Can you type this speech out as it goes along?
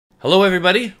Hello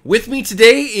everybody, with me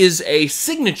today is a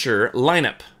signature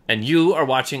lineup, and you are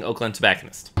watching Glen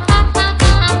Tobacconist.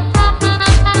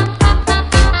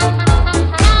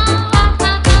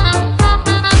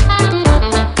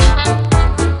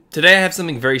 Today I have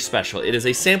something very special. It is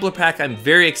a sampler pack I'm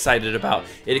very excited about.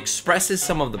 It expresses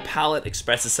some of the palate,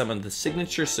 expresses some of the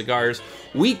signature cigars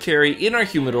we carry in our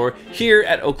humidor here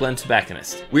at Glen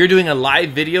Tobacconist. We are doing a live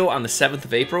video on the 7th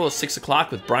of April at 6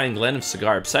 o'clock with Bryan Glen of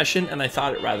Cigar Obsession, and I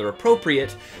thought it rather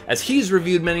appropriate, as he's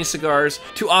reviewed many cigars,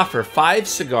 to offer 5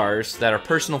 cigars that are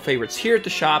personal favorites here at the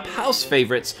shop, house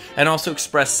favorites, and also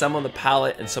express some of the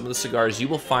palate and some of the cigars you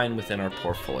will find within our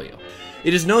portfolio.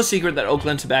 It is no secret that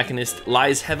Glen Tobacconist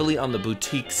lies heavily on the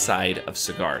boutique side of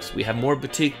cigars. We have more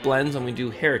boutique blends than we do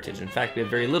heritage. In fact, we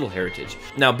have very little heritage.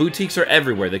 Now, boutiques are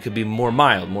everywhere. They could be more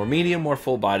mild, more medium, more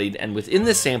full-bodied, and within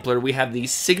this sampler, we have the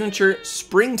signature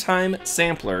springtime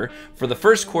sampler for the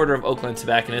first quarter of Glen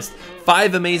Tobacconist.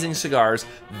 5 amazing cigars,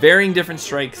 varying different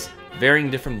strikes,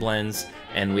 varying different blends,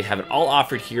 and we have it all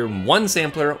offered here in one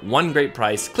sampler, one great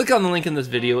price. Click on the link in this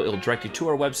video. It will direct you to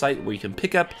our website where you can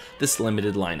pick up this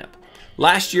limited lineup.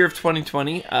 Last year of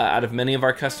 2020, out of many of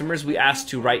our customers, we asked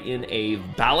to write in a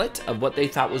ballot of what they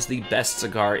thought was the best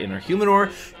cigar in our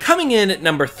humidor. Coming in at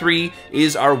number 3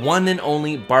 is our one and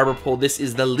only barber pole. This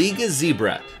is the Liga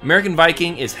Zebra. American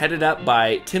Viking is headed up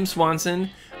by Tim Swanson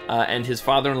and his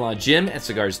father-in-law Jim at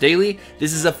Cigars Daily.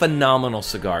 This is a phenomenal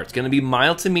cigar. It's going to be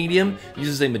mild to medium,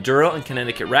 uses a Maduro and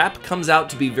Connecticut wrap, comes out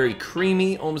to be very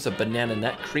creamy, almost a banana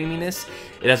nut creaminess.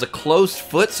 It has a closed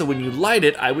foot, so when you light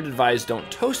it, I would advise don't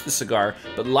toast the cigar,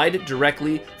 but light it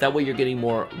directly. That way you're getting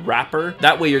more wrapper.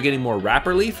 That way you're getting more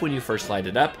wrapper leaf when you first light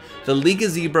it up. The Liga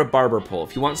Zebra barber pole.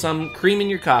 If you want some cream in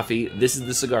your coffee, this is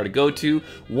the cigar to go to.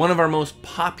 One of our most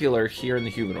popular here in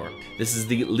the humidor. This is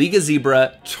the Liga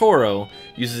Zebra Toro,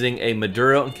 using a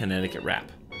Maduro and Connecticut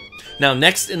wrap. Now,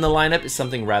 next in the lineup is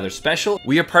something rather special.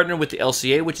 We are partnered with the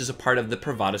LCA, which is a part of the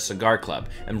Privada Cigar Club,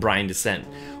 and Bryan Descent.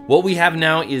 What we have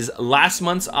now is last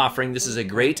month's offering. This is a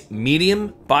great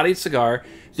medium-bodied cigar.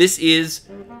 This is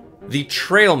the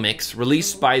Trail Mix,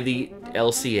 released by the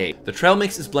LCA. The Trail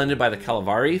Mix is blended by the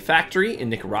Calavari factory in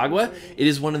Nicaragua. It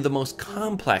is one of the most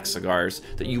complex cigars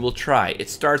that you will try. It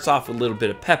starts off with a little bit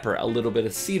of pepper, a little bit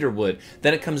of cedar wood,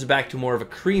 then it comes back to more of a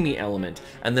creamy element,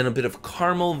 and then a bit of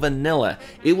caramel vanilla.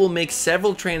 It will make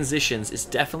several transitions. It's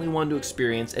definitely one to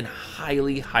experience and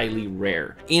highly, highly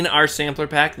rare. In our sampler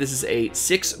pack, this is a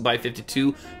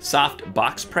 6x52 soft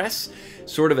box press,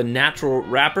 sort of a natural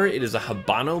wrapper. It is a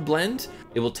Habano blend.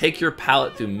 It will take your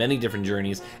palate through many different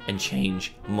journeys and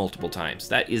change multiple times.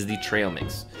 That is the Trail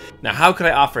Mix. Now, how could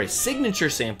I offer a signature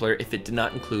sampler if it did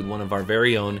not include one of our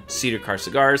very own Cedar Car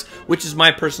cigars, which is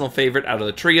my personal favorite out of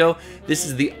the trio? This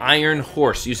is the Iron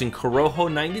Horse, using Corojo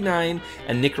 99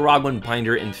 and Nicaraguan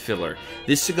binder and filler.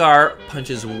 This cigar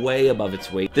punches way above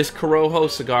its weight. This Corojo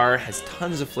cigar has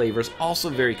tons of flavors, also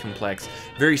very complex,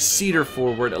 very cedar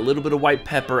forward, a little bit of white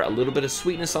pepper, a little bit of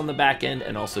sweetness on the back end,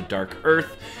 and also dark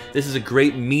earth. This is a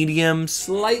great medium,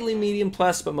 slightly medium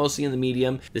plus, but mostly in the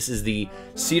medium. This is the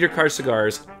Cedar Car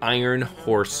Cigars Iron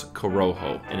Horse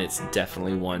Corojo, and it's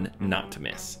definitely one not to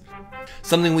miss.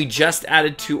 Something we just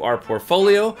added to our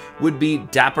portfolio would be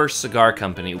Dapper Cigar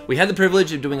Company. We had the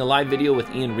privilege of doing a live video with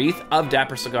Ian Reith of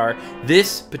Dapper Cigar.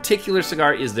 This particular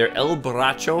cigar is their El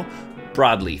Borracho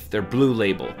broadleaf, their blue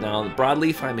label. Now, the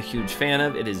broadleaf I'm a huge fan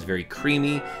of. It is very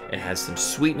creamy. It has some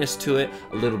sweetness to it,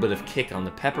 a little bit of kick on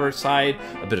the pepper side,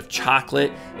 a bit of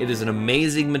chocolate. It is an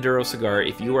amazing Maduro cigar.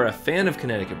 If you are a fan of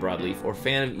Connecticut broadleaf or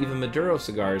fan of even Maduro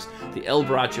cigars, the El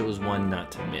Borracho is one not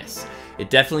to miss. It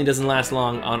definitely doesn't last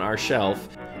long on our shelf,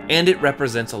 and it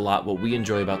represents a lot what we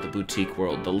enjoy about the boutique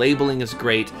world. The labeling is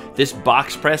great. This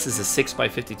box press is a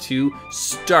 6x52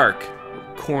 stark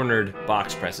cornered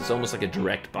box press. It's almost like a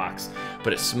direct box,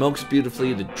 but it smokes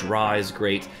beautifully, the draw is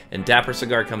great, and Dapper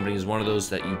Cigar Company is one of those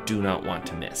that you do not want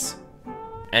to miss.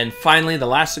 And finally, the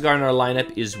last cigar in our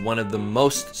lineup is one of the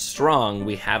most strong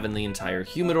we have in the entire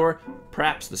humidor,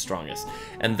 perhaps the strongest,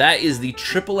 and that is the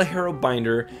Triple Ajero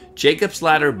Binder Jacob's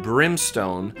Ladder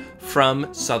Brimstone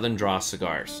from Southern Draw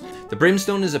Cigars. The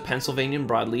Brimstone is a Pennsylvanian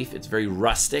broadleaf. It's very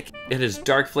rustic. It has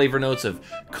dark flavor notes of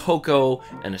cocoa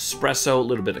and espresso, a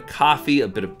little bit of coffee, a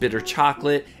bit of bitter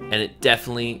chocolate, and it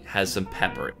definitely has some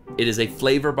pepper. It is a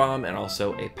flavor bomb and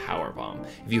also a power bomb.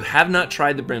 If you have not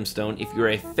tried the Brimstone, if you're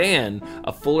a fan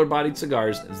of fuller bodied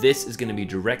cigars, this is going to be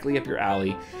directly up your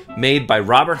alley. Made by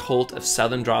Robert Holt of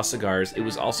Southern Draw Cigars. It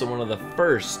was also one of the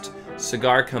first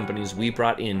cigar companies we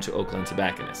brought into Glen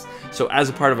Tobacconist. So as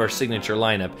a part of our signature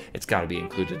lineup, it's got to be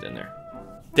included in there.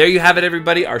 There you have it,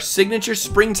 everybody, our signature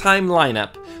springtime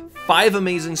lineup. 5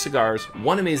 amazing cigars,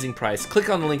 1 amazing price. Click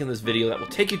on the link in this video that will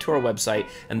take you to our website,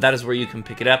 and that is where you can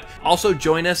pick it up. Also,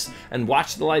 join us and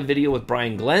watch the live video with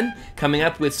Bryan Glen coming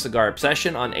up with Cigar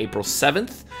Obsession on April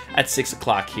 7th at 6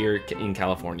 o'clock here in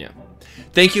California.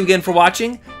 Thank you again for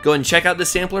watching. Go and check out the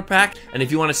sampler pack, and if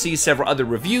you want to see several other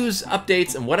reviews,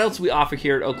 updates, and what else we offer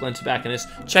here at Glen Tobacconist,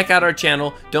 check out our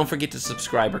channel. Don't forget to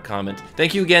subscribe or comment.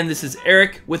 Thank you again. This is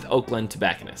Eric with Glen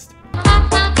Tobacconist.